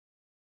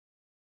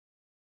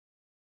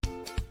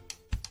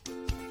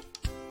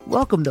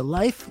Welcome to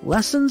Life,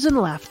 Lessons, and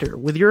Laughter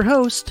with your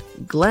host,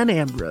 Glenn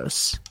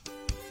Ambrose.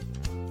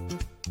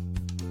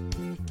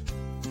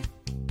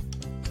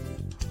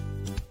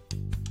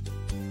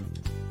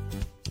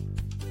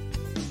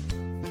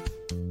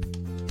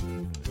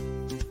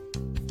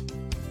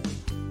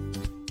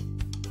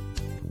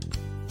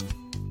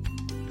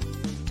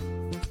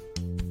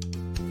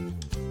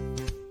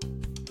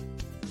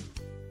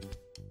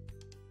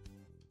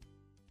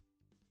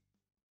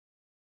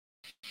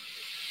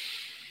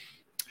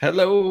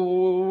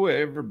 Hello,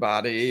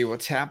 everybody.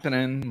 What's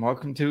happening?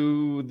 Welcome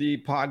to the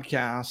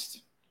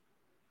podcast.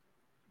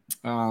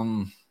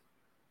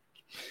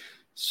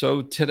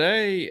 So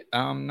today,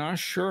 I'm not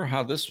sure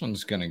how this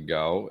one's going to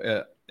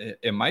go.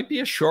 It might be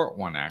a short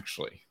one,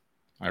 actually,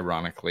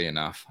 ironically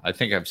enough. I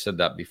think I've said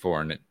that before,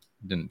 and it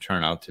didn't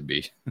turn out to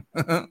be.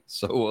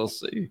 So we'll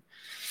see.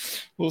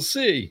 We'll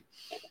see.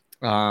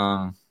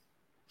 But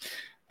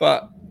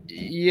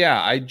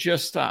yeah, I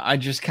just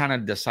kind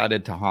of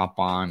decided to hop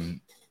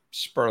on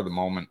spur of the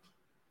moment.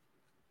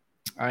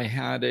 I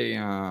had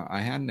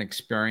an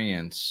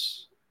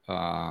experience,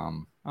 I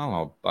don't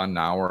know, about an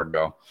hour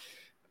ago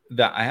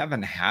that I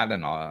haven't had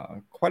in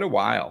quite a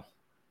while.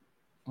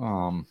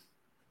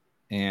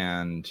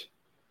 And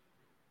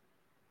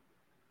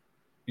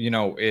you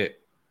know, it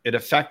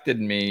affected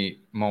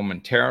me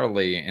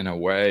momentarily in a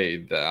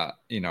way that,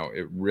 you know,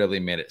 it really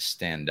made it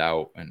stand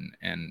out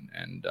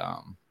and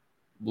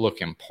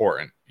look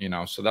important, you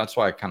know. So that's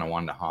why I kind of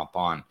wanted to hop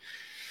on.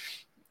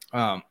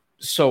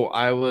 So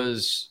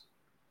I'm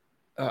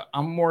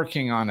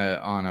working on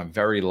a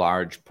very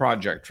large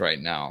project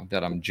right now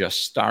that I'm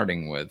just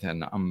starting with,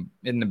 and I'm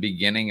in the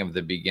beginning of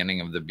the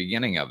beginning of the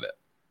beginning of it.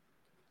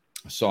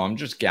 So I'm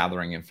just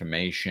gathering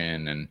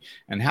information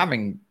and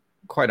having,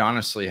 quite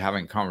honestly,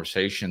 having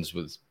conversations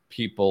with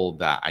people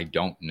that I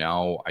don't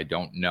know. I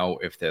don't know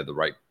if they're the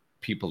right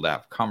people to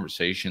have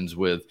conversations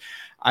with.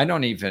 I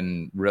don't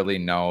even really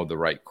know the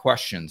right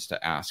questions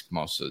to ask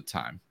most of the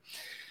time.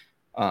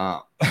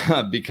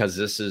 Because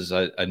this is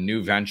a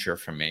new venture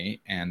for me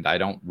and I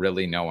don't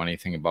really know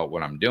anything about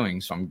what I'm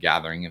doing. So I'm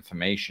gathering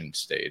information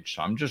stage.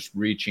 So I'm just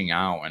reaching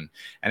out and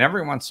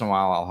every once in a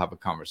while I'll have a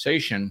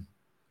conversation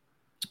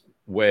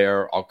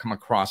where I'll come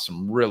across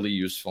some really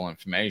useful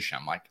information.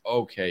 I'm like,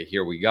 okay,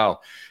 here we go.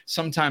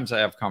 Sometimes I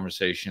have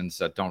conversations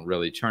that don't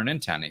really turn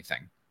into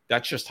anything.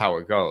 That's just how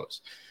it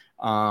goes.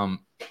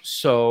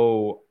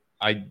 So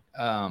I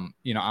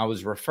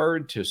was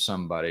referred to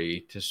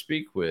somebody to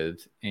speak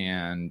with,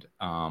 and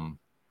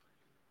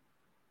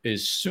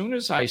as soon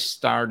as I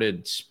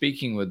started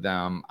speaking with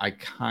them, I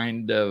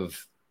kind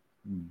of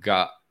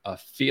got a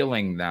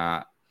feeling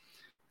that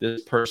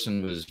this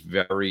person was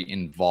very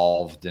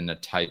involved in a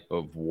type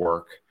of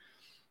work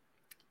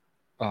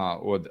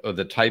or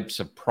the types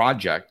of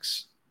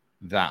projects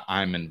that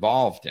I'm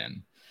involved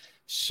in.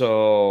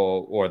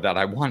 So, or that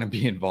I want to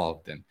be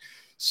involved in.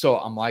 So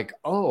I'm like,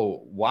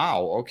 oh,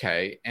 wow.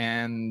 Okay.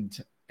 And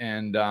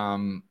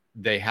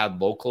they had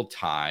local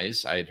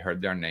ties. I had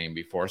heard their name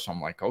before. So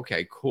I'm like,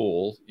 okay,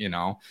 cool. You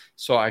know,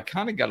 so I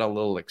kind of got a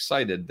little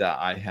excited that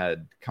I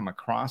had come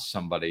across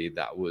somebody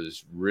that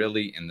was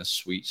really in the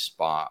sweet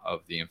spot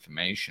of the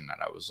information that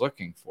I was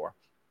looking for.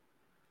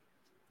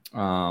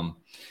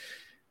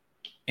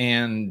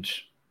 And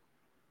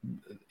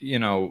you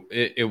know,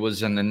 it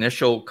was an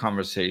initial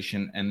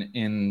conversation,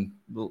 and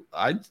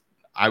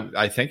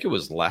I think it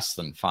was less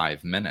than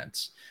 5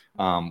 minutes.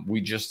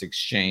 We just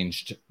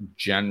exchanged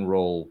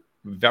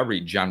very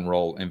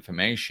general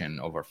information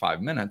over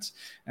 5 minutes,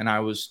 and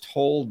I was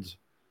told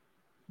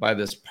by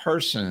this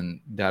person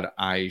that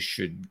I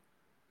should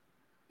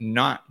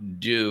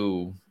not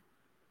do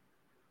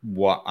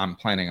what I'm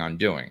planning on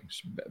doing.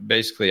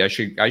 Basically, I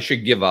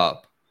should give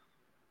up.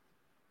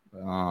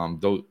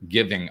 Though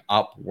giving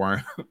up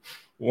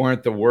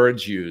weren't the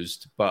words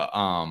used, but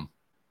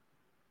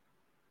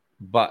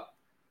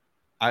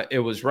it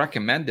was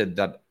recommended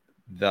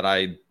that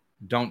I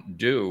don't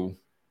do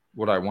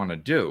what I want to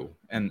do,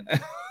 and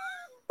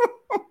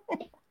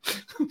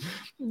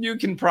you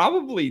can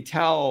probably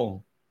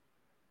tell.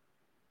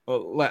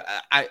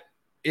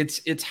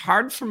 It's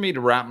hard for me to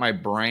wrap my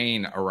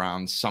brain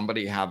around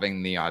somebody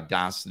having the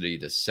audacity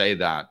to say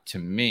that to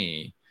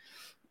me.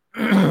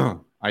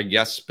 I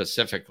guess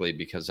specifically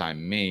because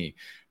I'm me,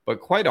 but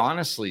quite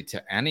honestly,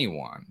 to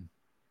anyone.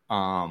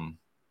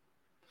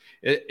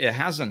 It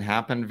hasn't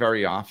happened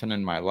very often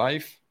in my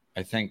life.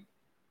 I think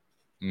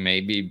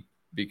maybe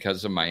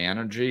because of my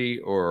energy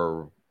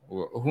or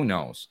who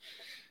knows.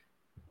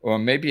 Or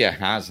maybe it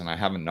has and I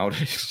haven't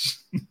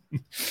noticed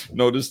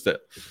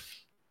it.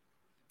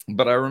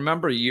 But I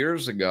remember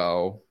years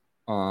ago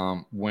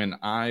when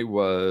I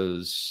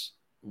was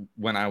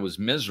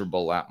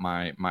miserable at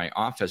my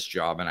office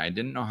job and I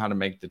didn't know how to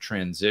make the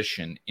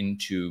transition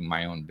into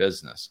my own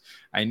business.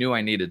 I knew I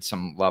needed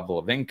some level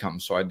of income,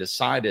 so I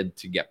decided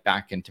to get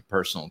back into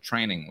personal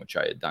training, which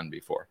I had done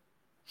before.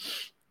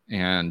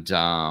 And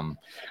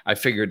I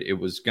figured it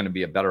was going to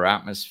be a better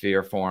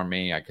atmosphere for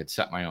me. I could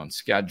set my own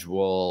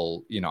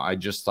schedule. You know, I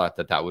just thought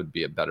that that would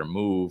be a better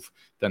move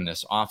than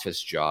this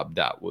office job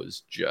that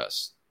was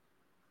just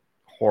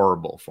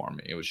horrible for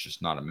me. It was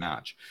just not a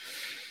match.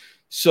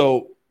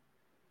 So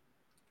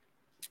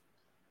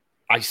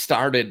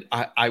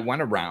I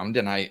went around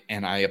and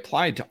I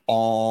applied to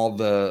all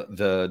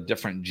the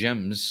different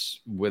gyms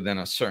within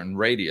a certain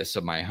radius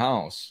of my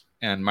house.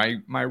 And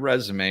my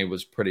resume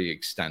was pretty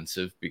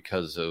extensive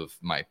because of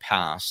my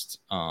past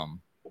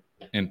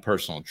in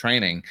personal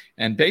training.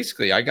 And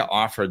basically, I got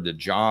offered the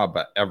job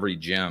at every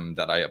gym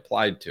that I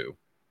applied to.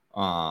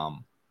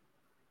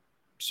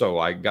 So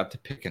I got to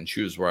pick and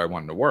choose where I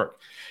wanted to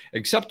work,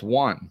 except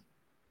one.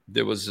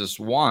 There was this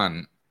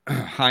one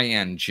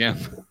high-end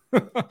gym,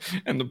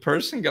 and the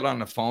person got on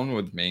the phone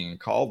with me and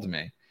called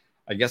me.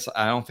 I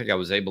don't think I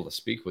was able to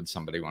speak with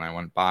somebody when I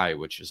went by,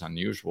 which is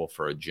unusual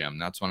for a gym.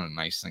 That's one of the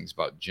nice things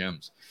about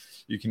gyms.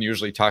 You can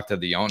usually talk to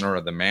the owner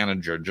or the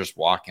manager just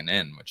walking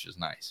in, which is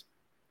nice.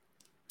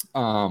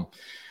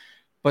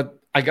 But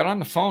I got on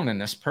the phone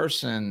and this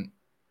person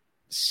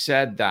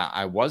said that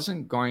I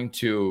wasn't going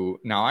to.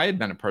 Now, I had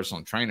been a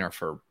personal trainer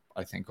for,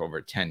 I think,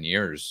 over 10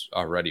 years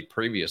already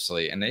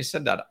previously. And they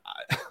said that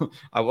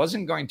I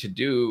wasn't going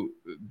to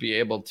be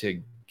able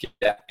to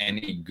get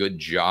any good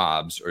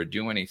jobs or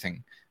do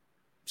anything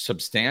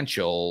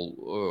substantial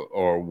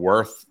or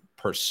worth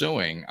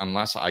pursuing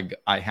unless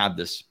I had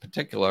this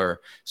particular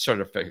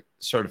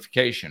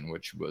certification,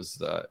 which was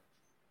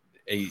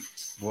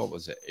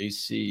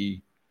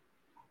AC,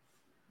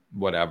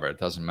 whatever, it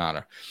doesn't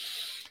matter.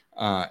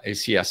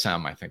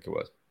 ACSM, I think it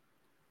was,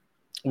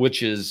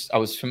 which is, I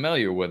was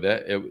familiar with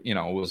it.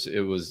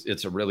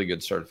 It's a really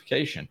good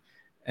certification.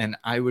 And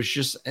I was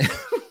just,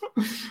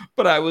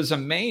 but I was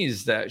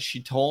amazed that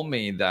she told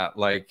me that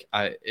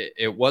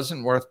it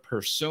wasn't worth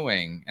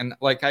pursuing. And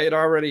like, I had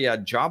already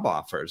had job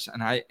offers,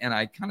 and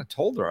I kind of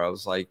told her, I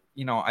was like,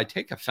 I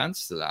take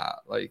offense to that.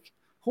 Like,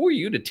 who are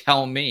you to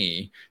tell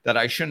me that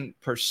I shouldn't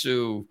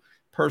pursue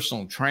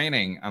personal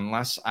training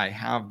unless I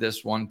have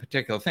this one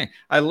particular thing?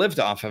 I lived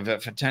off of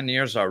it for 10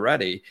 years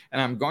already,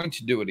 and I'm going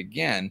to do it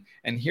again.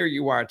 And here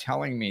you are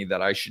telling me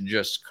that I should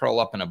just curl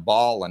up in a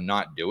ball and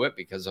not do it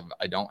because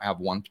I don't have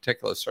one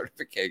particular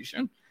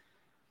certification.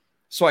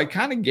 So I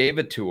kind of gave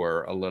it to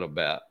her a little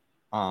bit.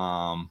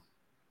 And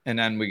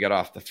then we got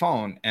off the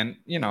phone, and,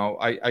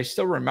 I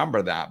still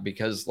remember that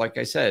because, like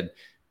I said,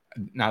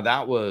 now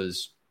that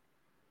was,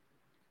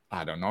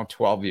 I don't know,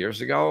 12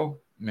 years ago,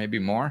 maybe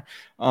more.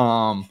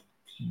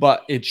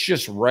 But it's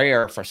just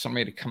rare for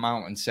somebody to come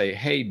out and say,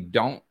 hey,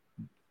 don't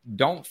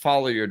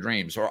follow your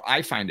dreams, or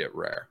I find it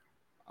rare.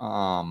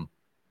 And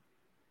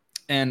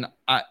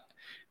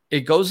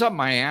it goes up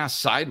my ass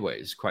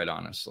sideways, quite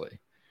honestly,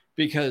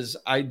 because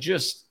I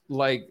just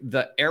like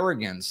the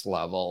arrogance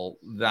level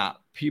that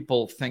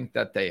people think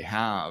that they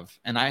have.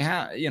 And I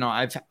have,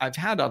 I've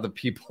had other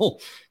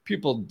people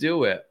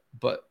do it,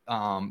 but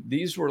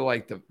these were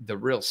like the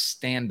real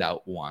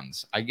standout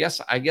ones. I guess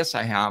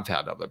I have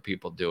had other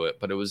people do it,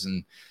 but it was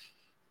in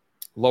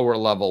lower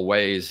level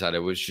ways that it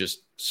was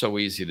just so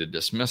easy to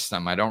dismiss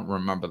them. I don't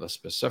remember the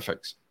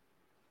specifics,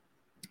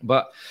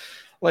 but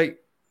like,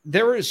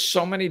 there is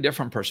so many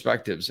different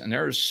perspectives, and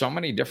there is so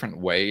many different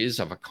ways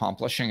of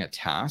accomplishing a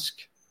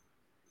task.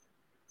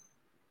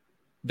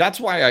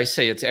 That's why I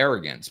say it's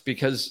arrogance,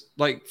 because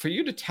like, for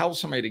you to tell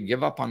somebody to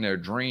give up on their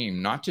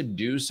dream, not to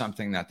do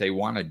something that they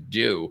want to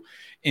do,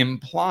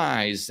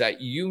 implies that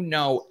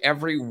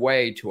every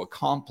way to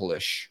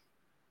accomplish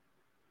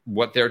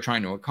what they're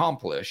trying to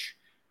accomplish.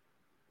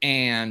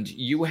 And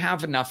you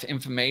have enough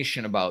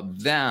information about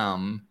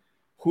them,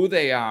 who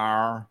they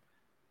are,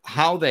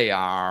 how they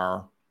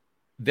are,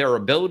 their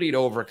ability to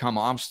overcome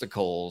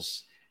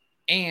obstacles,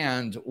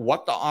 and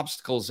what the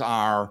obstacles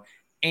are,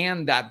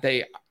 and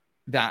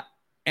that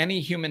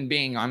any human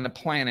being on the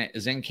planet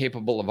is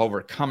incapable of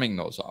overcoming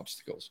those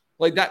obstacles.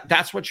 Like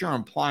that's what you're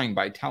implying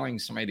by telling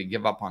somebody to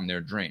give up on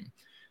their dream.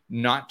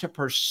 Not to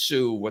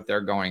pursue what they're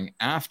going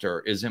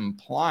after is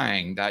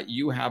implying that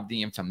you have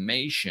the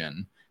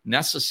information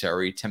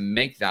necessary to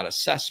make that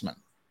assessment,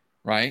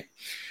 right?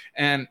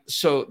 And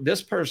so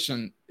this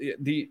person,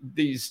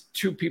 these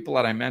two people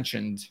that I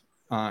mentioned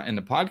in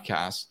the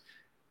podcast,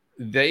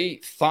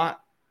 they thought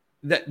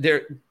that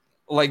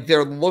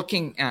they're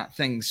looking at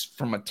things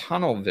from a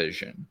tunnel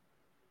vision,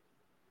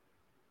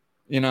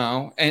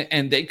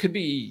 and they could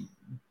be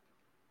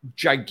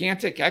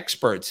gigantic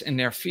experts in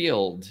their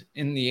field,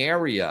 in the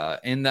area,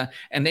 and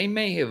they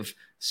may have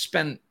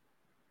spent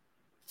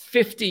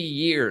 50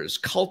 years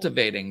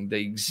cultivating the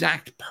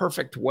exact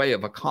perfect way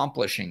of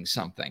accomplishing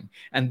something,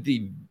 and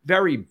the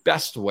very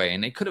best way,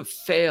 and they could have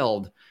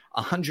failed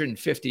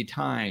 150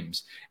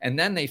 times, and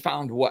then they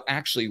found what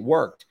actually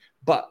worked.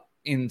 But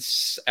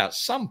at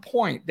some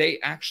point, they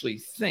actually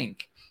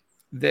think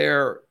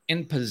they're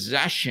in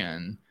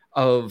possession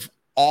of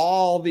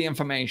all the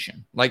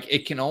information. Like,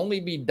 it can only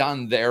be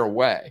done their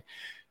way.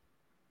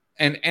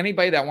 And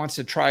anybody that wants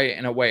to try it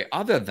in a way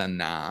other than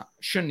that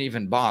shouldn't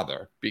even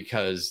bother,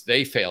 because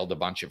they failed a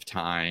bunch of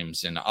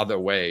times in other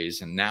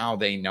ways and now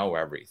they know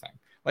everything.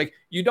 Like,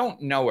 you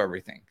don't know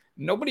everything.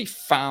 Nobody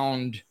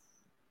found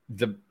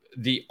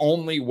the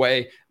only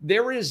way.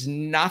 There is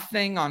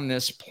nothing on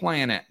this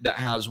planet that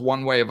has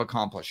one way of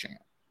accomplishing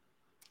it.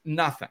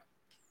 Nothing.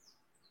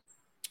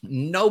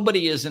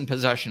 Nobody is in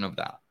possession of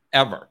that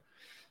ever.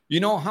 You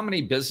know how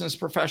many business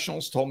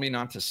professionals told me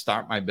not to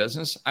start my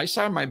business? I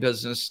started my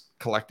business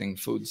collecting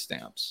food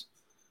stamps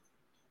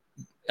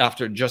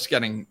after just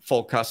getting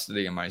full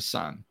custody of my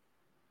son.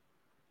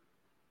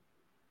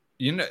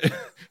 You know,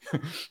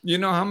 you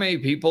know how many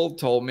people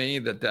told me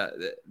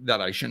that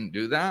I shouldn't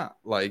do that?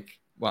 Like,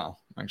 well,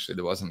 actually,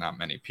 there wasn't that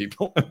many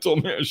people that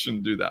told me I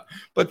shouldn't do that,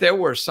 but there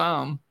were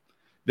some.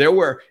 There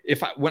were,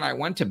 when I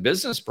went to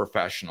business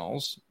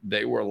professionals,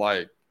 they were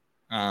like,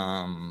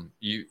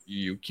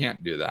 you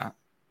can't do that.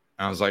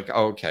 I was like,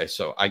 oh, okay,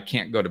 so I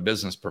can't go to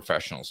business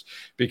professionals,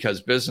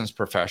 because business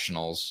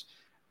professionals,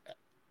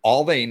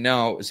 all they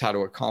know is how to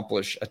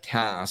accomplish a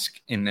task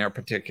in their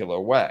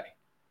particular way.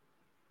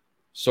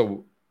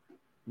 So,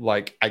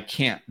 like, I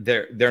can't,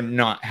 they're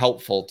not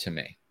helpful to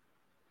me.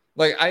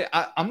 Like,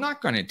 I'm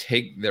not going to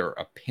take their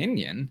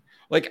opinion.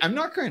 Like, I'm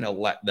not going to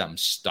let them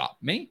stop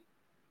me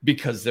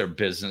because they're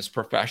business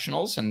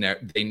professionals and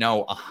they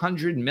know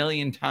 100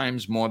 million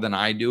times more than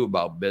I do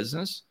about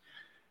business.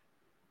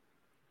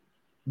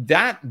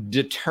 That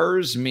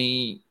deters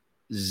me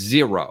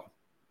zero.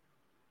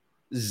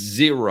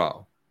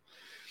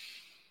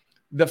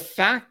 The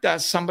fact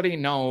that somebody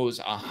knows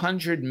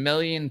 100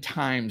 million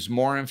times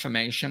more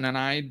information than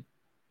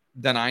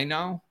I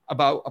know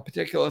about a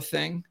particular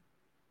thing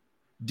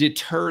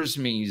deters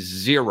me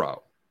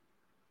zero,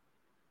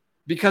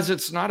 because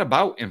it's not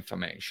about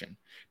information.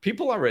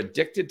 People are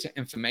addicted to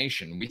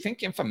information. We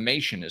think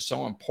information is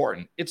so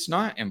important. It's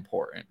not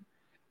important.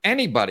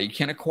 Anybody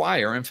can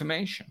acquire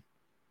information.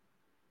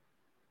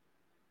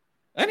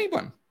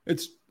 Anyone.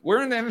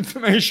 We're in an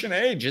information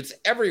age. It's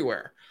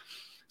everywhere.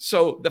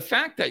 So the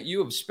fact that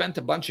you have spent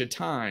a bunch of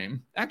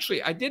time,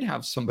 actually, I did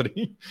have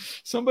somebody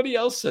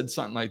else said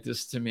something like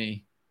this to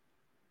me.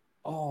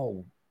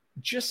 Oh,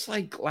 just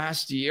like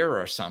last year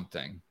or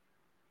something.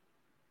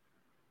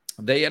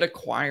 They had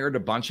acquired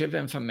a bunch of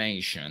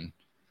information.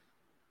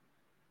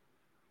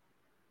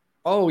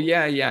 Oh,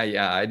 yeah.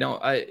 I know.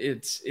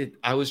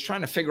 I was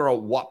trying to figure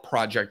out what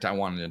project I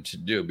wanted to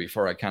do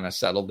before I kind of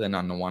settled in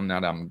on the one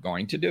that I'm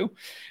going to do.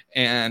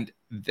 And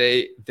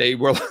they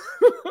were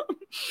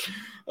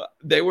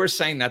they were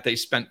saying that they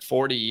spent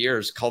 40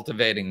 years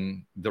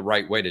cultivating the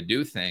right way to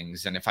do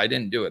things. And if I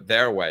didn't do it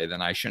their way,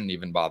 then I shouldn't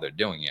even bother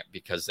doing it,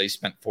 because they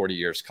spent 40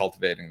 years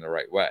cultivating the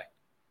right way.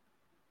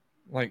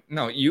 Like,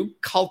 no, you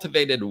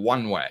cultivated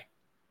one way.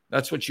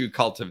 That's what you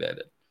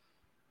cultivated.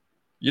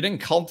 You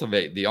didn't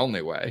cultivate the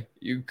only way.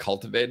 You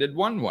cultivated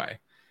one way.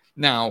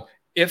 Now,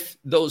 if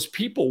those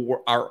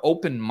people are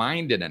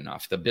open-minded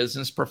enough, the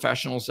business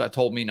professionals that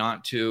told me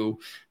not to,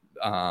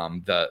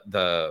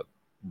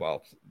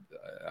 well,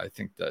 I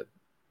think the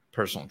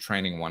personal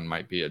training one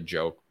might be a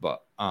joke,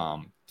 but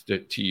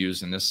to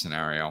use in this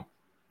scenario,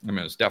 I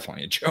mean, it's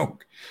definitely a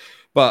joke.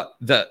 But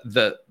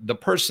the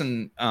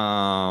person,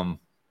 that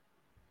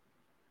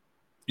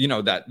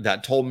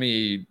told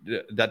me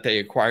that they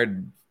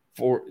acquired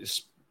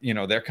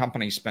their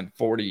company spent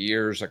 40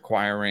 years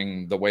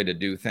acquiring the way to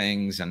do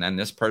things. And then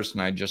this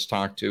person I just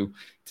talked to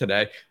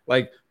today,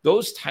 like,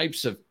 those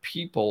types of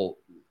people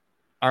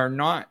are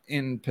not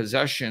in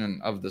possession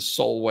of the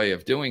sole way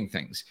of doing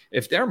things.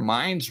 If their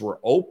minds were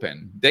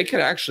open, they could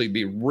actually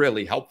be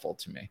really helpful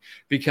to me,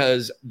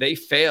 because they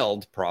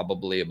failed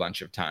probably a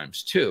bunch of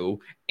times too,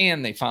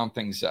 and they found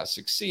things that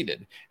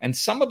succeeded. And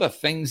some of the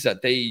things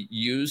that they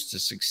used to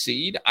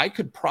succeed, I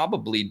could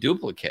probably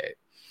duplicate.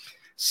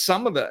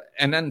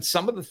 And then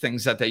some of the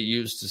things that they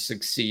use to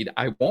succeed,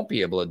 I won't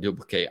be able to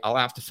duplicate. I'll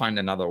have to find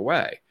another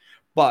way,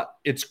 but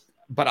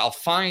I'll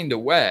find a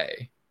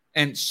way.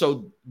 And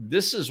so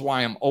this is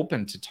why I'm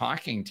open to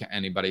talking to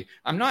anybody.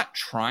 I'm not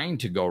trying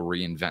to go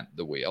reinvent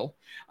the wheel.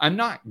 I'm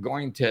not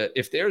going to,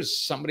 if there's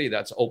somebody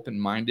that's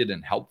open-minded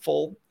and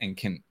helpful and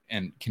can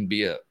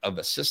be of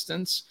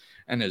assistance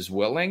and is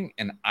willing,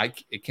 and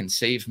it can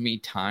save me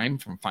time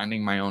from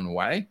finding my own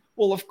way.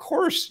 Well, of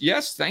course,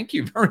 yes. Thank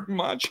you very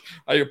much.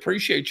 I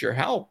appreciate your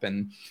help,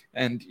 and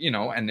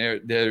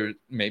there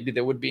maybe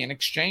there would be an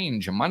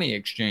exchange, a money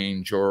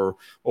exchange, or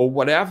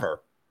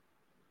whatever,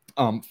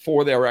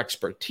 for their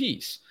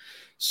expertise.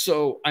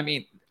 So, I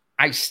mean,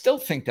 I still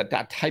think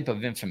that type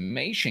of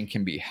information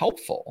can be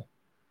helpful,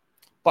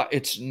 but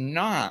it's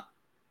not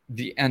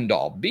the end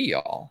all be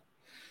all.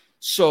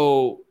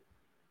 So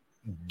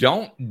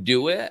don't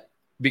do it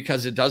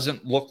because it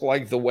doesn't look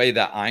like the way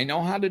that I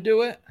know how to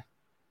do it.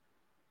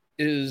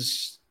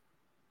 It's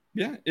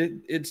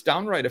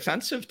downright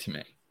offensive to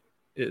me.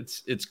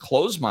 It's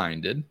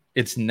closed-minded,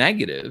 it's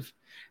negative,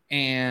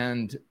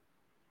 and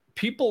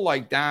people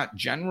like that,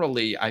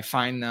 generally, I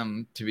find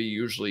them to be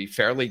usually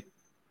fairly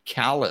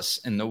callous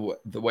in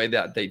the way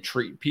that they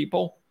treat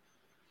people.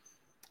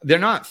 They're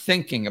not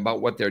thinking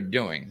about what they're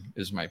doing,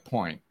 is my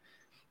point.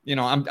 You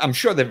know, I'm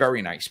sure they're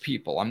very nice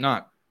people. I'm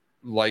not,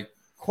 like,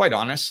 quite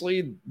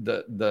honestly,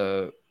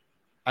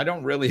 I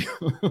don't really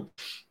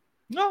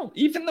no,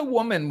 even the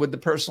woman with the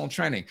personal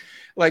training.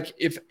 Like,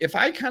 if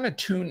I kind of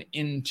tune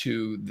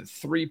into the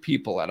three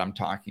people that I'm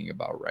talking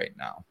about right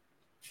now,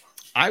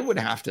 I would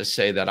have to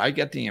say that I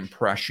get the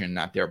impression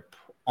that they're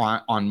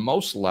on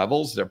most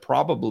levels, they're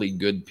probably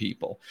good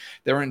people.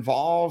 They're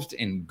involved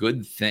in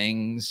good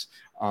things.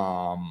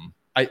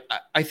 I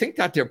think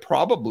that they're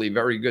probably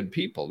very good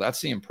people. That's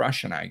the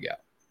impression I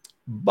get.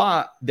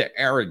 But they're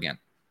arrogant.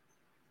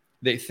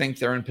 They think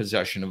they're in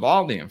possession of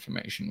all the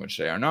information, which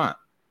they are not.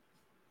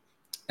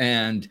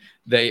 And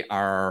they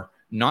are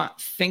not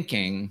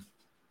thinking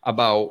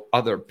about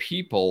other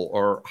people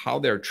or how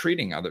they're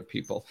treating other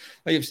people.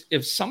 Like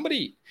if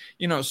somebody,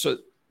 you know, so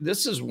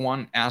this is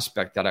one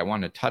aspect that I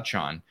want to touch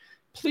on.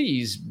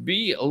 Please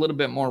be a little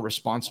bit more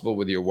responsible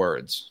with your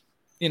words.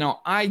 You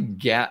know, I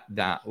get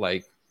that,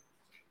 like,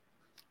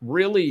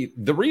 really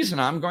the reason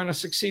I'm going to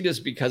succeed is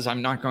because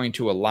I'm not going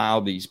to allow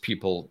these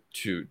people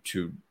to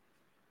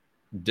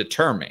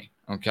deter me.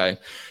 Okay.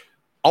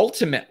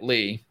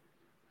 Ultimately,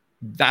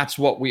 that's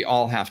what we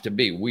all have to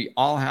be. We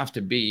all have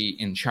to be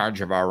in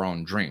charge of our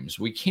own dreams.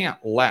 We can't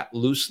let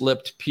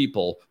loose-lipped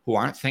people who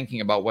aren't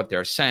thinking about what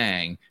they're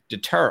saying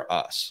deter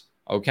us.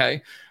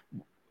 Okay.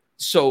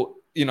 So,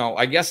 you know,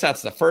 I guess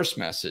that's the first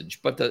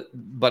message, but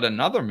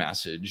another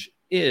message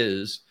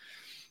is,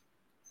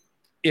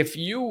 if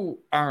you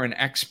are an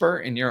expert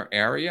in your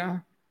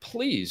area,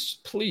 please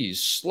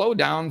slow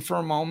down for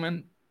a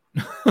moment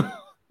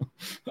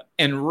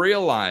and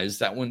realize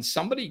that when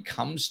somebody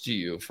comes to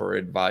you for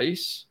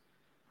advice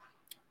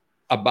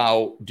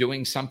about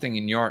doing something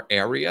in your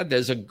area,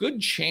 there's a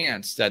good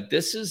chance that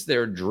this is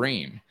their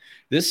dream.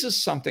 This is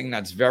something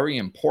that's very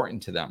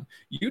important to them.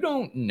 You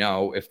don't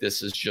know if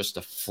this is just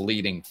a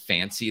fleeting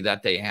fancy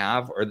that they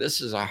have, or this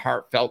is a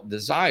heartfelt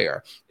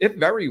desire. It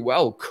very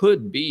well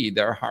could be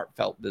their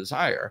heartfelt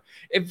desire.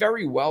 It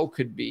very well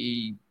could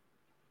be,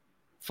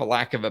 for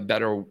lack of a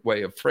better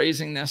way of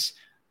phrasing this,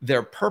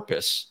 their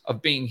purpose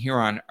of being here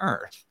on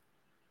earth.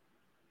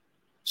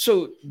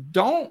 So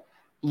don't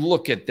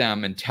look at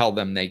them and tell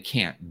them they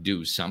can't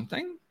do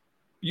something.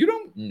 You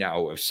don't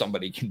know if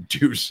somebody can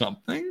do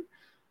something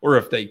or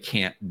if they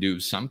can't do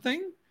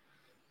something.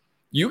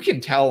 You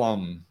can tell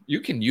them, you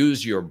can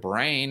use your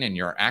brain and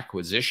your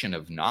acquisition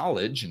of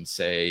knowledge and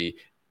say,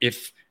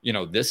 if, you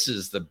know, this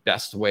is the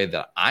best way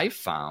that I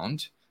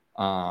found.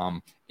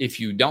 If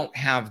you don't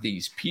have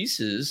these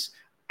pieces,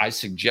 I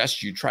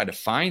suggest you try to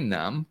find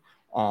them.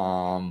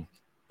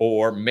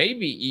 Or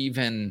maybe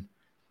even,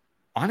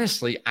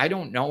 honestly, I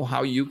don't know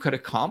how you could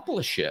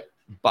accomplish it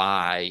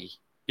by,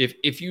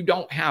 if you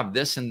don't have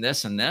this and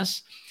this and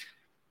this.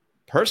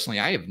 Personally,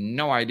 I have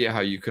no idea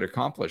how you could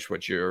accomplish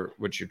what you're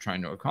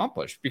trying to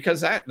accomplish,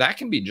 because that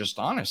can be just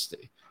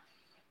honesty.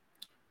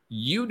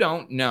 You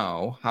don't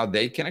know how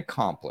they can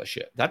accomplish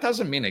it. That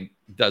doesn't mean it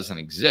doesn't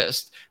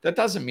exist. That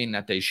doesn't mean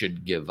that they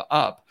should give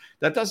up.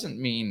 That doesn't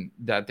mean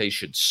that they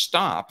should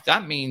stop.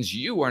 That means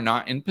you are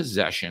not in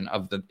possession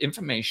of the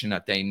information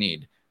that they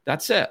need.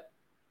 That's it.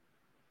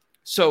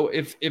 So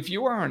if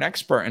you are an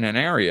expert in an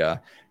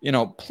area, you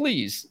know,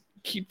 please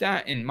keep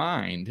that in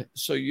mind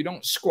so you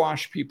don't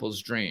squash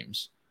people's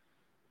dreams.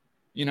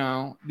 You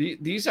know,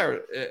 these are,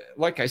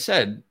 like I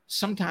said,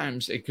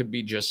 sometimes it could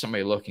be just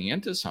somebody looking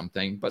into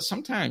something, but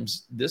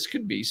sometimes this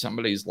could be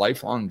somebody's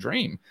lifelong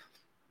dream,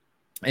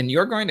 and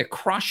you're going to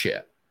crush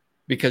it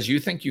because you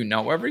think you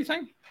know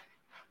everything.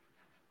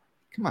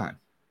 Come on.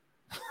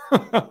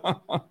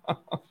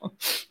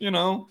 You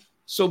know,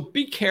 so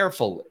be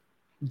careful.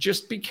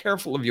 Just be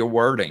careful of your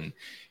wording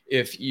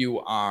if you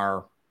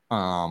are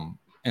an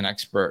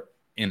expert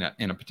in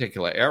a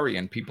particular area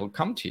and people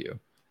come to you.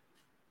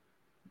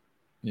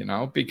 You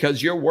know,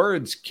 because your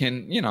words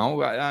can, you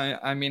know,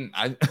 I mean,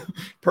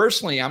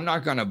 personally, I'm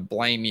not going to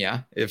blame you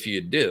if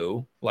you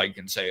do, like,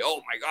 and say,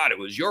 oh my God, it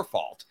was your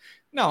fault.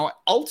 No,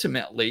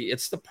 ultimately,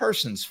 it's the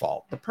person's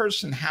fault. The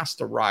person has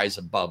to rise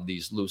above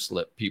these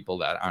loose-lipped people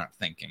that aren't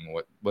thinking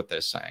what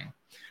they're saying.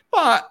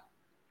 But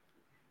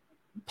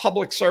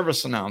public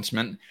service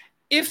announcement,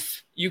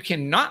 if you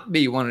cannot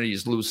be one of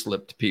these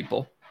loose-lipped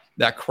people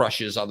that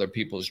crushes other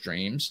people's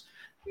dreams,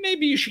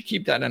 maybe you should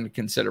keep that under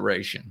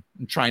consideration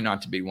and try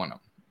not to be one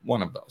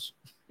of those.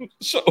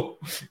 So,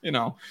 you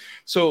know,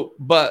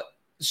 but,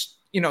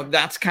 you know,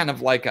 that's kind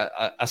of like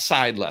a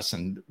side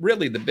lesson.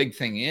 Really, the big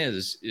thing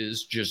is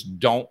just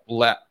don't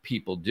let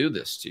people do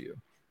this to you.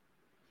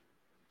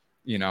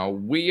 You know,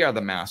 we are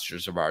the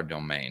masters of our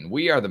domain.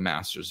 We are the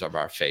masters of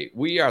our fate.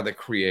 We are the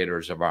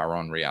creators of our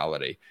own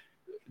reality.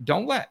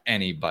 Don't let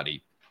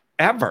anybody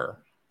ever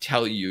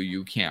tell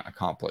you can't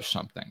accomplish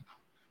something.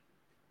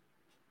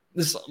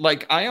 This,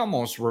 like, I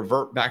almost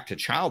revert back to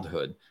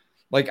childhood.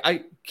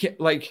 I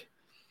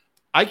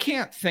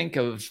can't think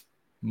of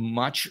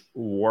much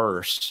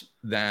worse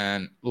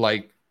than,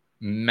 like,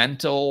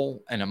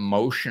 mental and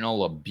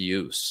emotional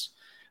abuse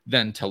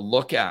than to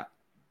look at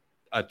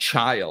a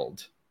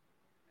child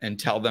and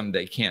tell them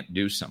they can't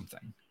do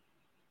something.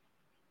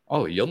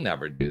 Oh, you'll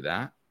never do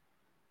that.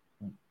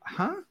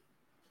 Huh?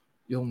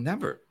 You'll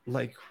never,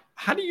 like,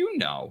 how do you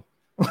know?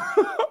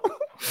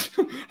 How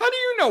do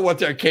you know what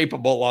they're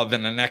capable of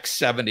in the next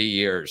 70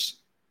 years?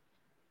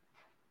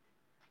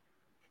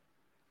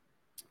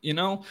 You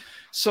know,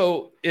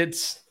 so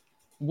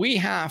we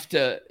have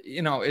to,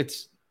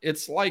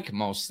 it's like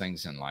most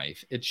things in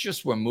life. It's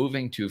just we're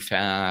moving too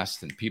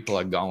fast and people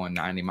are going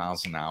 90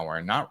 miles an hour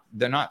and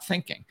they're not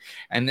thinking.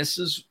 And this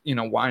is,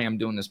 why I'm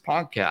doing this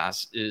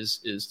podcast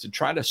is to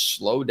try to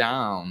slow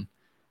down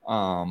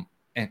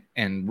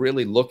and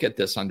really look at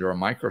this under a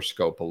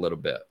microscope a little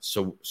bit.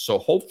 So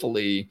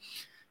hopefully,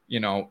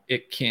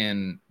 it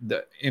can,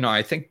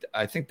 I think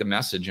the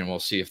message, and we'll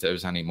see if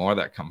there's any more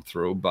that come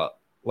through, but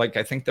like,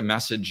 I think the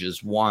message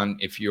is, one,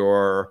 if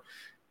you're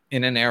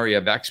in an area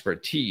of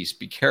expertise,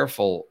 be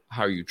careful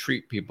how you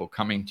treat people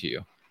coming to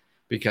you,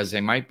 because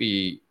they might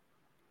be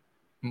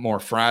more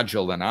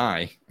fragile than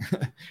I,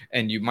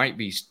 and you might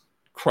be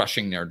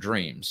crushing their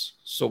dreams.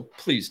 So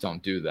please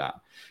don't do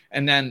that.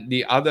 And then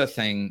the other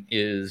thing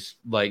is,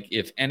 like,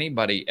 if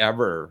anybody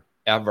ever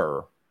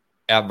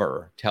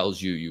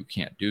tells you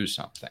can't do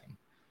something,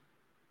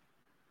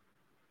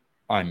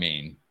 I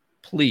mean,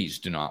 please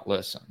do not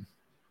listen.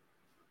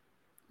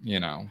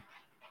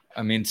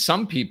 I mean,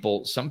 some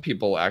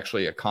people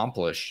actually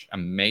accomplish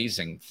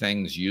amazing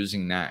things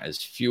using that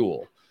as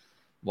fuel.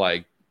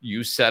 Like,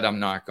 you said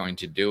I'm not going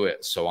to do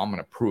it, so I'm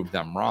going to prove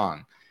them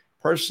wrong.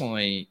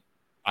 Personally,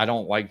 I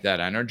don't like that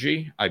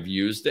energy. I've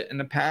used it in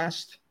the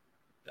past.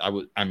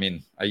 I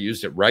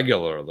used it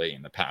regularly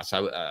in the past.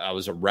 I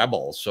was a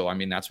rebel. So, I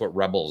mean, that's what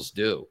rebels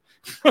do,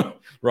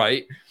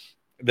 right?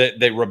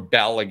 They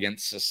rebel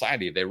against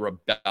society. They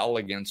rebel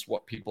against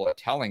what people are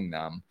telling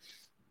them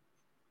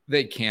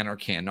they can or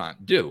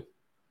cannot do.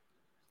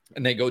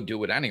 And they go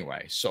do it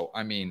anyway. So,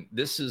 I mean,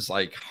 this is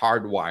like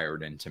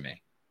hardwired into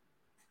me.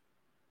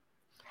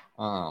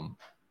 I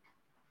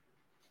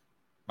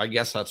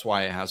guess that's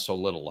why it has so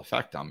little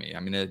effect on me.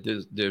 I mean,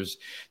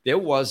 there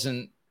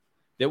wasn't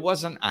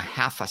a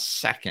half a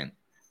second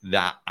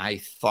that I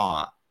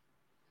thought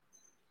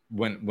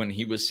when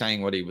he was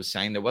saying what he was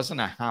saying, there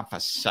wasn't a half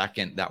a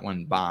second that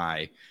went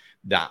by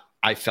that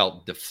I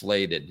felt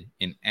deflated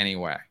in any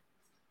way.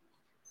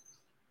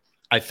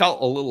 I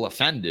felt a little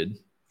offended,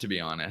 to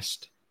be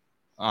honest,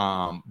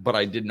 but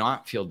I did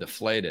not feel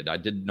deflated. I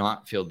did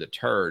not feel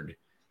deterred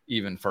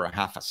even for a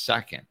half a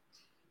second,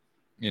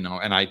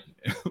 and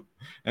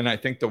I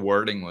think the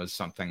wording was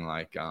something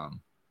like,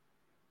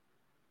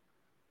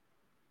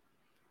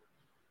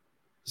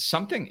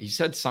 he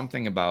said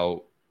something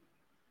about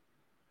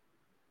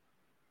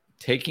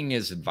taking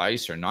his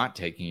advice or not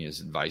taking his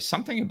advice,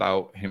 something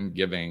about him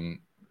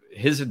giving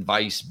his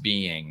advice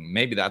being,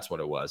 maybe that's what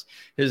it was,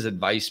 his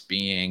advice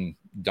being,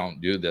 don't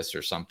do this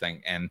or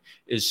something. And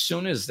as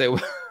soon as there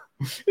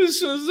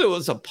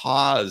was a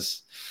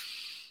pause,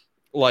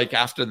 like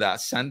after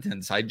that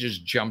sentence, I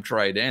just jumped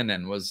right in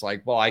and was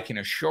like, well, I can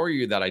assure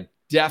you that I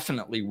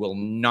definitely will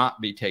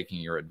not be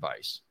taking your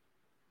advice.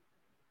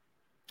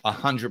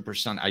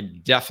 100%. I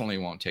definitely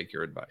won't take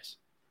your advice.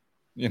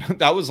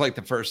 That was like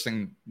the first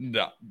thing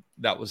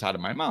that was out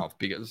of my mouth,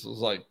 because it was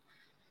like,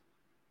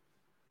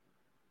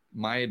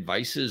 my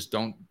advice is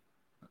don't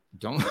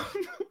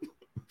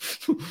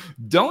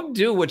don't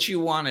do what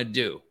you want to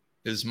do,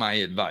 is my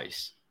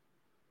advice.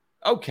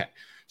 Okay.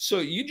 So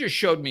you just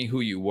showed me who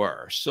you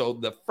were. So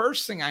the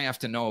first thing I have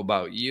to know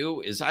about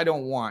you is I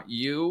don't want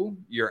you,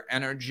 your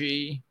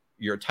energy,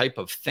 your type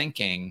of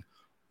thinking,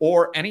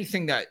 or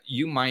anything that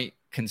you might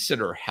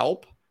consider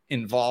help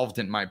involved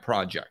in my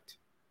project.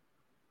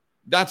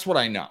 That's what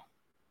I know.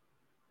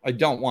 I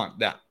don't want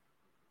that.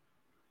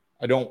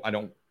 I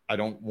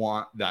don't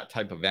want that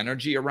type of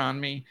energy around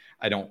me.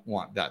 I don't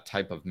want that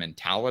type of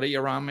mentality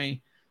around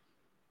me.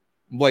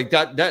 Like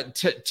that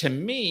to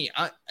me,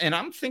 and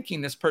I'm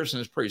thinking this person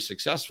is pretty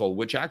successful,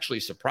 which actually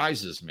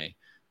surprises me.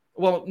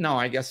 Well, no,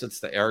 I guess it's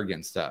the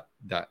arrogance that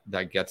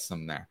gets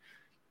them there.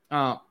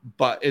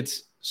 But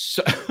it's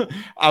so,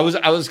 I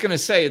was going to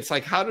say, it's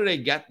like, how do they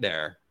get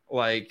there?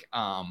 Like,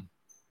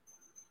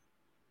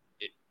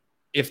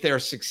 if they're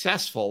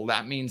successful,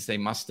 that means they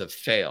must have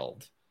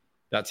failed.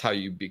 That's how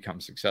you become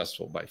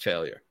successful, by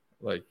failure,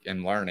 like,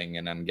 and learning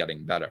and then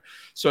getting better.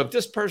 So if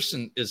this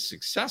person is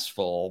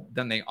successful,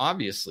 then they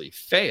obviously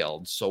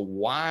failed. So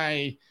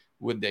why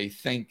would they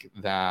think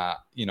that,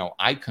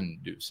 I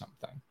couldn't do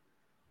something?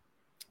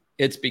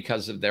 It's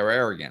because of their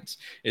arrogance.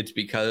 It's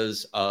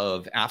because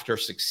of, after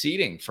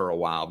succeeding for a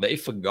while, they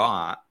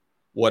forgot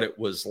what it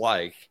was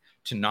like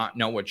to not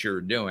know what you're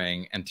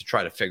doing and to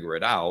try to figure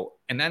it out,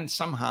 and then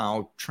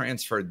somehow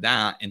transferred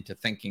that into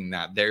thinking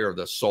that they're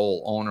the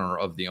sole owner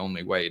of the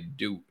only way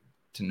to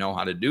know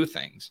how to do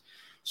things.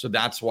 So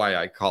that's why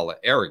I call it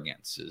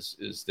arrogance,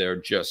 is they're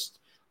just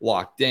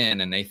locked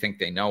in and they think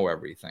they know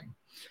everything.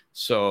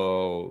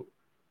 So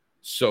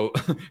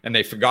and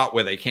they forgot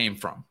where they came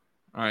from.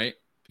 All right.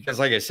 Because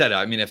like I said,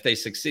 I mean, if they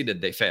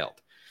succeeded, they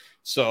failed.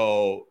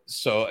 So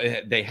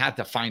they had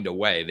to find a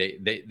way.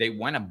 They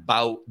went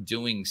about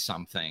doing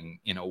something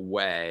in a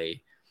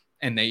way,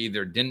 and they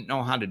either didn't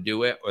know how to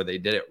do it or they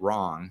did it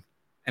wrong.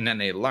 And then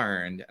they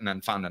learned and then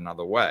found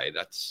another way.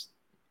 That's,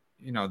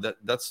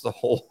 that's the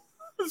whole,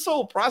 this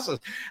whole process.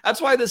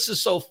 That's why this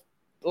is so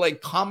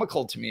like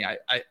comical to me.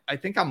 I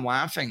think I'm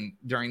laughing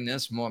during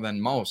this more than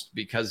most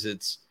because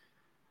it's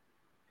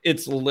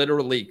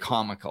literally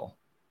comical.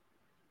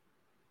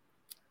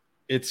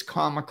 It's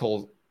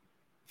comical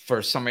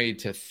for somebody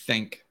to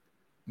think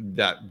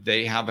that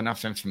they have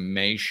enough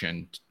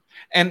information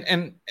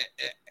and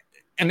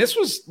this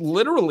was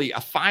literally a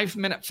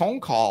 5-minute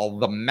phone call,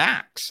 the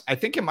max. I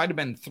think it might have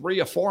been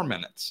 3 or 4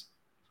 minutes.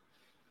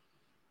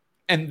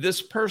 And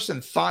this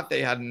person thought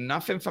they had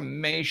enough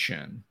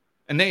information,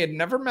 and they had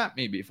never met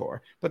me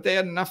before, but they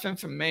had enough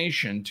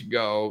information to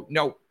go,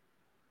 no,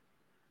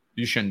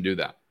 you shouldn't do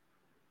that.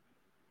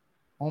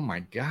 Oh my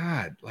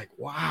God. Like,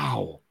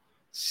 wow.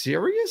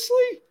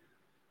 Seriously?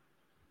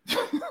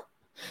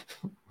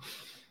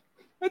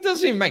 That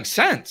doesn't even make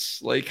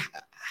sense. Like,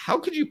 how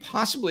could you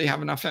possibly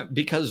have enough?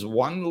 Because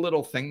one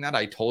little thing that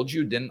I told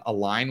you didn't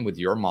align with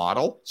your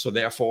model, so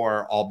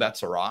therefore all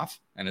bets are off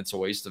and it's a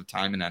waste of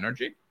time and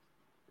energy.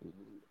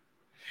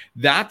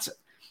 That's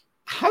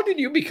how did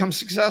you become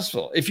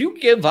successful? If you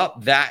give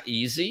up that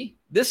easy,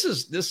 this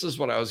is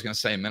what I was going to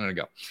say a minute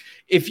ago.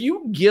 If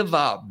you give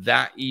up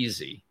that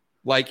easy,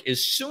 like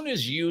as soon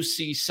as you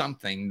see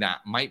something that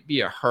might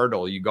be a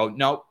hurdle, you go,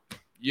 nope,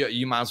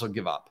 you might as well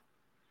give up.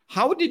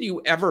 How did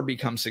you ever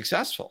become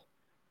successful?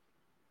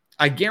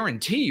 I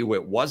guarantee you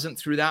it wasn't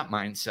through that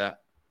mindset.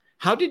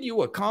 How did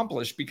you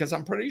accomplish? Because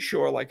I'm pretty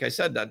sure, like I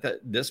said, that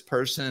this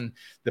person,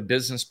 the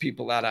business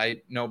people that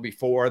I know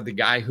before, the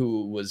guy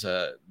who was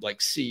a like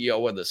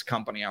CEO of this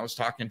company I was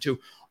talking to,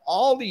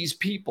 all these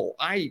people,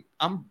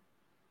 I'm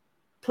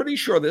pretty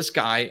sure this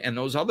guy and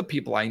those other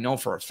people I know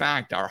for a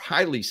fact are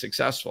highly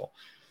successful.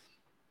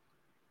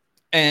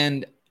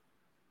 And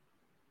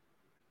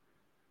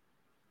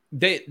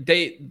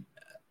they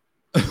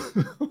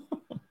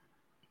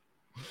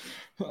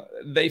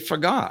they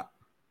forgot.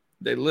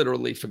 They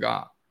literally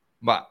forgot.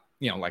 But,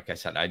 like I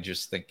said, I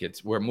just think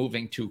we're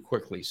moving too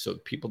quickly so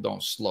people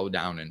don't slow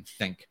down and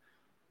think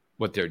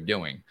what they're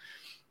doing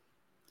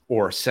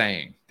or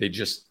saying. They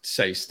just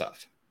say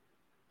stuff.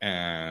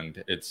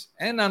 And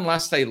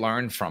unless they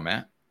learn from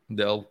it,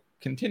 they'll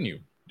continue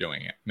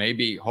doing it.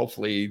 Maybe,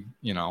 hopefully,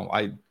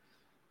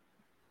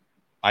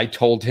 I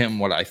told him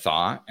what I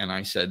thought, and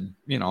I said,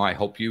 I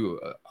hope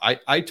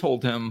I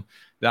told him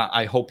that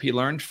I hope he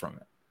learned from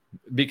it,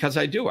 because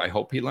I do. I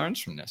hope he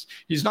learns from this.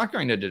 He's not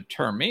going to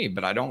deter me,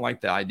 but I don't like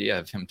the idea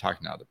of him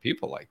talking to other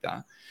people like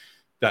that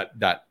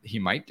he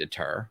might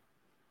deter.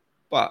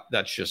 But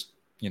that's just,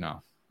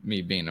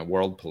 me being a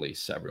world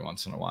police every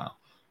once in a while.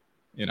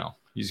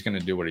 He's going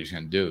to do what he's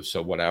going to do.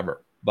 So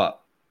whatever.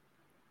 But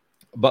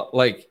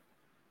like,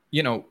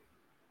 a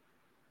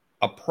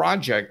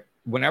project,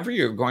 whenever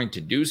you're going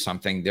to do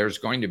something, there's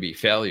going to be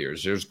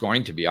failures. There's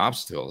going to be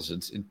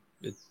obstacles.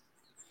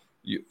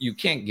 You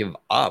can't give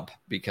up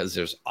because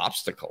there's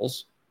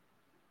obstacles.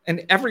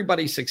 And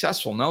everybody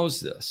successful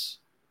knows this,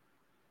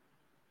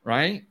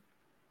 right?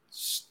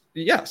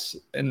 Yes.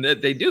 And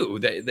they do.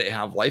 They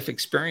have life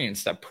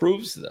experience that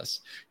proves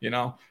this,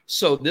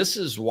 So this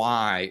is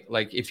why,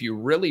 like, if you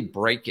really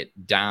break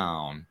it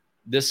down,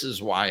 this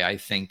is why I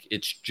think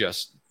it's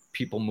just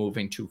people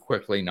moving too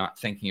quickly, not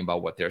thinking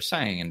about what they're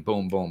saying, and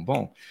boom, boom,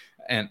 boom.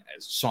 And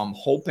so I'm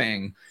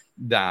hoping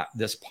that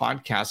this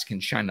podcast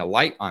can shine a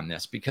light on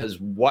this, because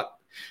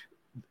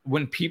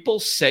when people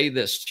say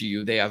this to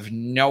you, they have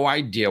no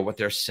idea what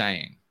they're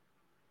saying.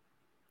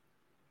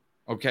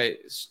 Okay.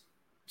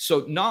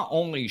 So not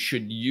only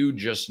should you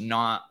just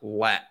not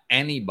let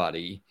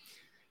anybody,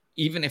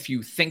 even if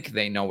you think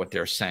they know what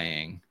they're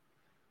saying,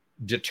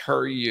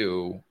 deter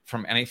you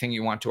from anything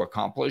you want to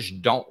accomplish,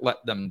 don't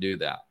let them do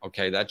that.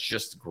 Okay. That's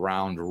just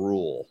ground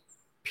rule,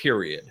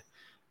 period.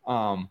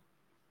 But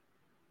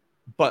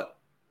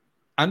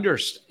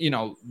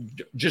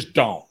just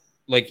don't.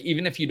 Like,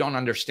 even if you don't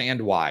understand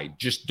why,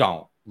 just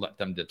don't let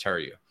them deter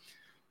you.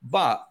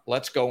 But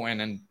let's go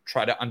in and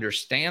try to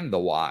understand the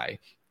why.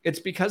 It's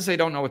because they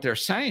don't know what they're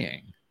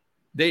saying.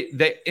 They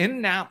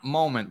in that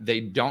moment,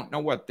 they don't know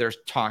what they're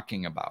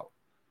talking about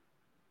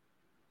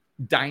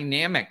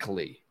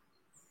dynamically.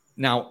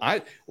 Now,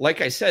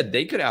 like I said,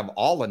 they could have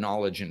all the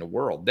knowledge in the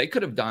world. They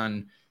could have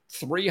done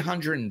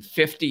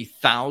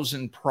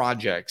 350,000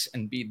 projects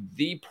and be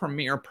the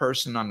premier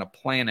person on the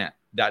planet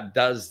that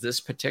does this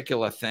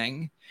particular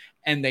thing,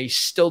 and they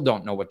still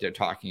don't know what they're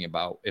talking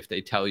about if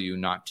they tell you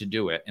not to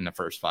do it in the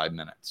first 5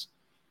 minutes.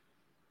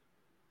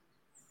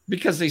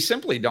 Because they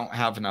simply don't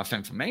have enough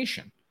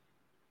information.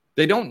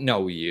 They don't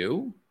know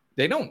you.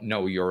 They don't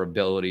know your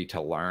ability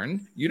to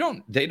learn.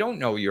 They don't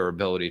know your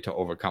ability to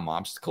overcome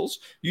obstacles.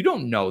 You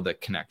don't know the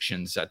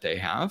connections that they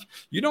have.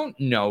 They don't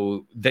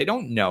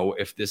know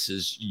if this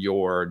is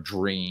your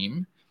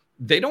dream.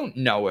 They don't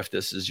know if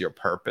this is your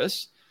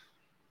purpose.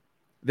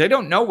 They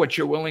don't know what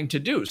you're willing to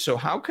do. So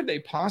how could they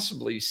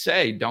possibly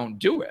say, don't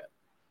do it?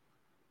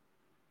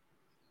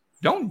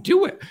 Don't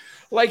do it.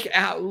 Like,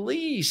 at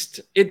least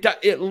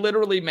it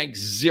literally makes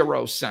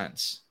zero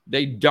sense.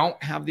 They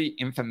don't have the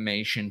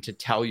information to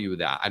tell you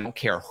that. I don't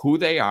care who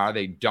they are.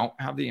 They don't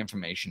have the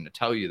information to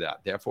tell you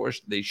that. Therefore,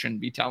 they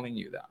shouldn't be telling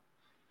you that.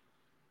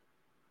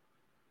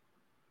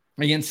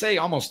 You can say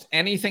almost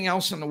anything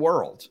else in the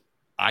world.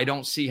 I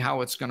don't see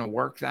how it's going to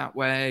work that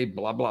way,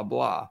 blah, blah,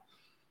 blah.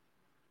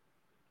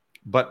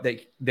 But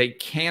they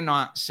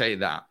cannot say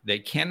that. They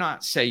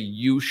cannot say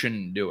you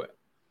shouldn't do it.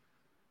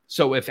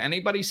 So if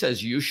anybody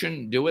says you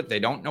shouldn't do it, they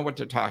don't know what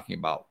they're talking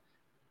about.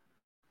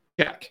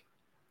 Check.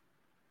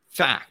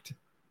 Fact.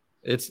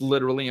 It's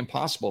literally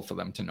impossible for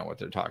them to know what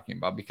they're talking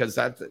about because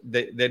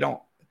they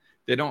don't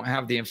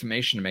have the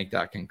information to make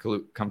that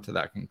come to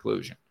that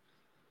conclusion.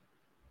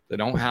 They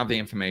don't have the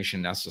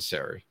information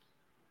necessary.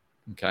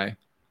 Okay.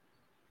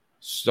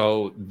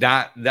 So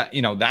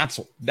that's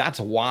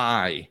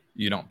why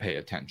you don't pay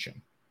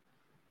attention.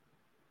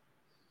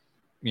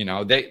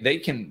 They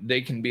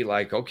can be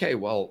like, okay,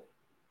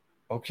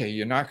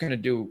 you're not going to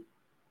do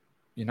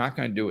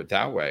it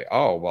that way.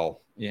 Oh,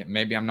 well, yeah,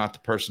 maybe I'm not the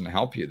person to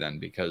help you then,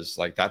 because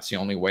like, that's the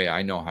only way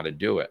I know how to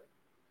do it.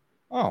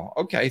 Oh,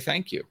 okay.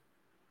 Thank you.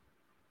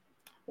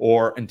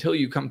 Or until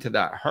you come to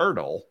that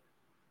hurdle,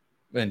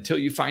 until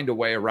you find a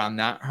way around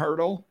that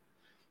hurdle,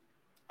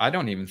 I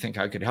don't even think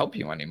I could help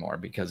you anymore,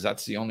 because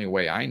that's the only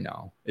way I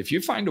know. If you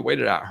find a way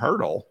to that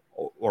hurdle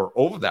or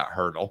over that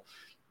hurdle,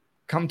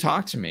 come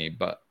talk to me.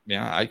 But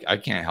yeah, I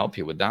can't help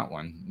you with that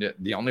one.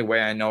 The only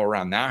way I know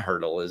around that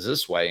hurdle is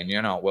this way, and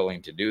you're not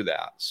willing to do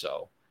that.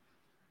 So,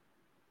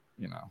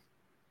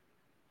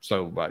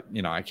 but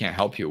I can't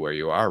help you where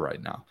you are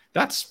right now.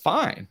 That's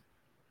fine.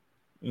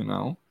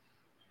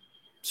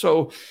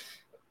 So,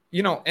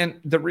 and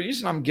the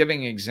reason I'm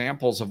giving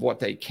examples of what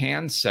they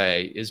can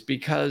say is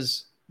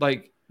because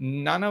like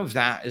none of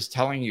that is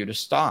telling you to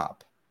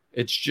stop.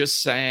 It's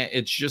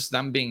just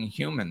them being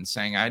human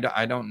saying,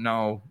 I don't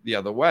know the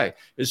other way.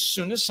 As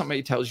soon as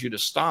somebody tells you to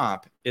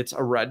stop, it's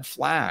a red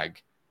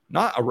flag.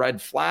 Not a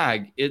red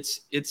flag. It's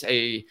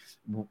a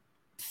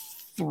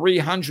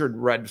 300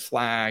 red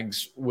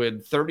flags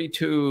with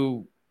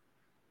 32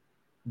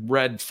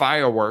 red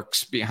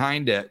fireworks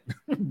behind it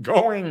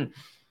going,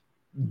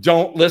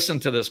 don't listen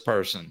to this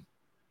person.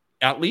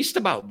 At least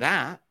about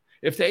that.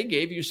 If they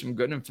gave you some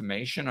good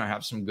information or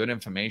have some good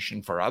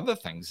information for other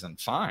things, then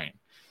fine.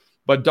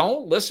 But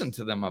don't listen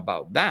to them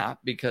about that,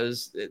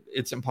 because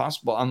it's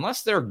impossible.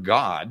 Unless they're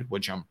God,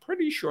 which I'm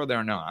pretty sure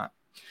they're not,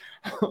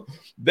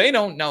 they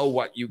don't know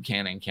what you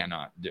can and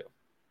cannot do.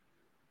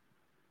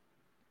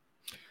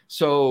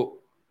 So,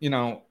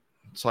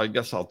 so I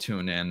guess I'll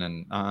tune in,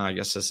 and I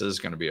guess this is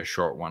going to be a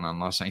short one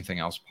unless anything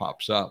else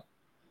pops up.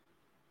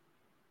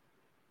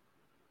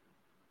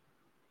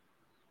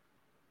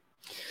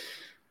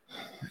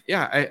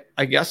 Yeah,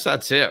 I guess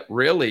that's it.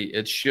 Really,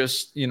 it's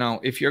just,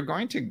 if you're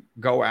going to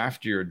go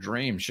after your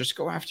dreams, just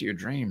go after your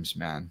dreams,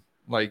 man.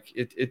 Like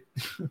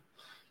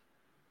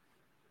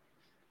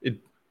I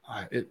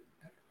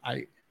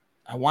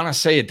want to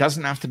say it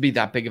doesn't have to be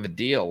that big of a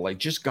deal. Like,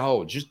 just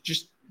go, just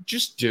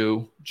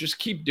do, just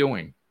keep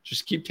doing,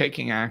 just keep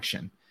taking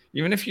action.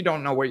 Even if you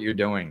don't know what you're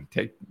doing,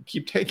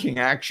 keep taking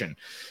action.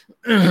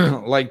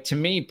 Like, to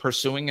me,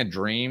 pursuing a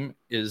dream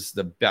is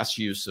the best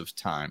use of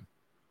time.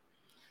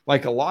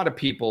 Like, a lot of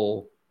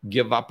people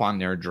give up on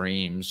their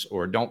dreams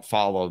or don't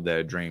follow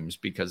their dreams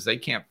because they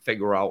can't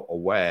figure out a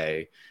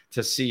way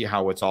to see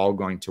how it's all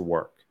going to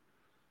work.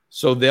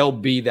 So they'll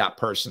be that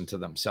person to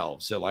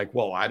themselves. They're like,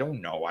 well, I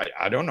don't know.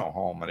 I don't know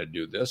how I'm going to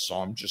do this. So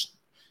I'm just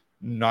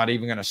not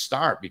even going to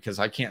start because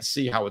I can't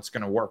see how it's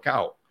going to work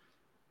out.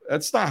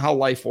 That's not how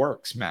life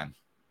works, man.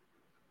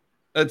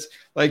 That's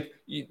like,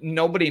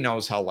 nobody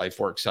knows how life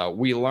works out.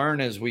 We learn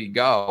as we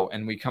go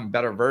and we become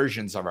better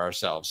versions of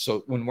ourselves.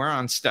 So when we're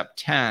on step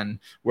 10,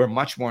 we're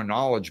much more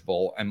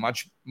knowledgeable and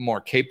much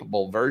more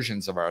capable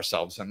versions of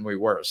ourselves than we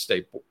were at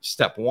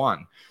step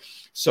 1.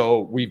 So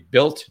we've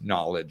built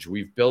knowledge,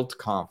 we've built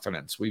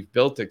confidence, we've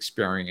built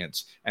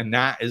experience. And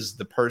that is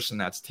the person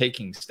that's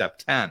taking step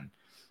 10,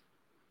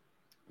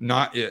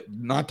 not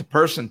the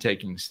person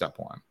taking step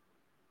 1.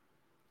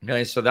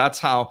 Okay, so that's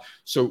how.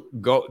 So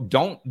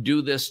don't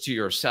do this to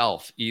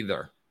yourself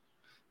either.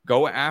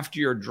 Go after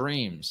your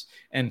dreams.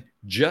 And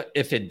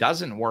if it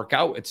doesn't work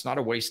out, it's not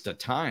a waste of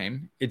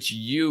time. It's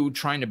you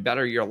trying to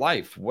better your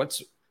life.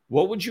 What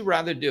would you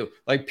rather do?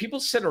 Like,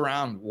 people sit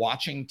around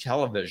watching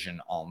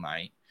television all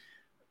night,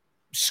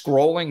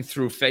 scrolling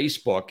through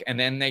Facebook, and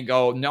then they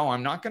go, no,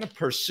 I'm not going to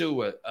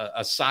pursue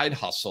a side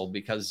hustle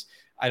because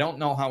I don't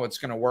know how it's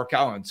going to work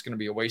out. And it's going to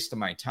be a waste of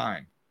my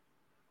time.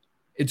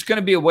 It's going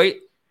to be a waste.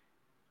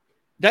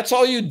 That's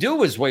all you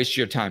do is waste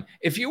your time.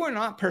 If you are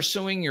not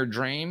pursuing your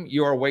dream,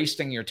 you are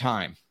wasting your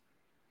time.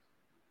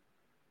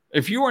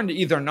 If you are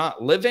either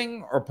not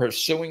living or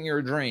pursuing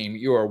your dream,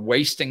 you are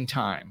wasting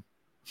time.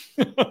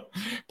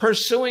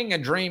 Pursuing a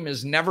dream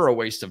is never a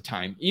waste of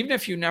time, even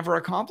if you never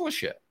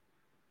accomplish it.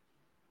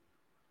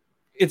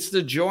 It's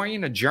the joy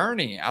in a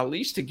journey. At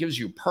least it gives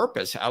you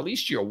purpose. At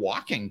least you're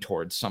walking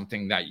towards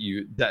something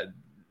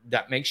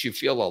that makes you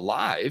feel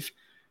alive.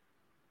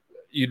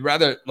 You'd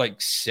rather like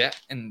sit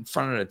in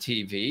front of the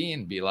TV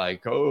and be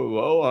like, oh,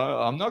 well,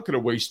 I'm not going to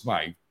waste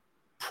my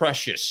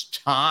precious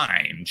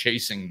time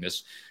chasing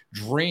this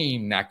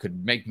dream that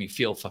could make me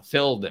feel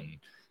fulfilled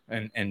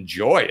and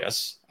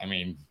joyous. I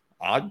mean,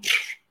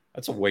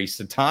 that's a waste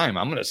of time.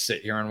 I'm going to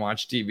sit here and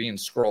watch TV and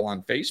scroll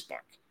on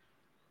Facebook.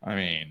 I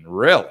mean,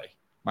 really,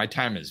 my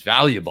time is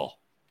valuable.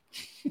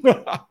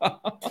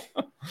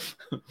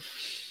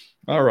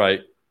 All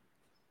right.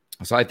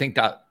 So I think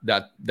that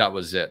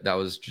was it. That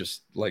was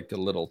just like the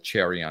little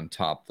cherry on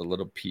top, the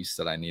little piece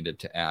that I needed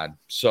to add.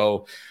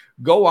 So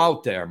go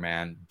out there,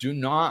 man. Do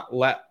not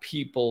let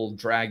people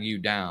drag you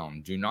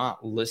down. Do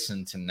not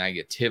listen to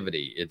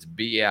negativity. It's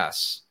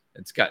BS.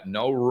 It's got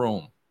no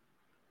room.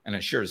 And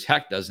it sure as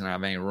heck doesn't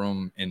have any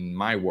room in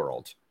my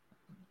world.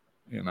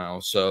 You know,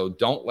 so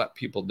don't let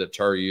people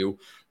deter you.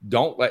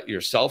 Don't let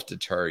yourself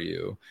deter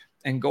you.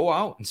 And go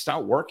out and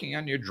start working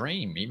on your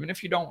dream. Even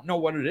if you don't know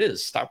what it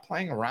is, start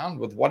playing around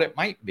with what it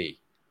might be.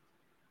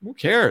 Who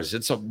cares?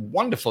 It's a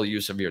wonderful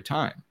use of your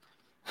time.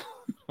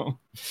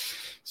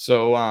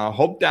 So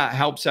hope that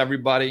helps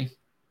everybody.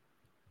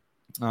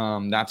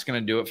 That's going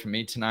to do it for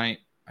me tonight.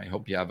 I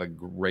hope you have a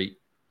great,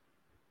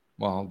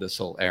 well, this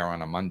will air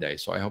on a Monday.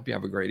 So I hope you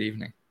have a great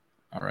evening.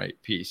 All right.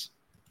 Peace.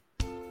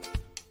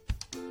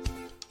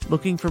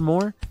 Looking for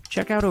more?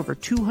 Check out over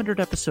 200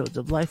 episodes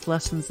of Life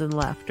Lessons and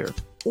Laughter,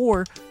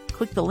 or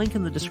click the link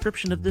in the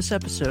description of this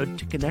episode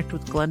to connect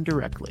with Glenn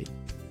directly.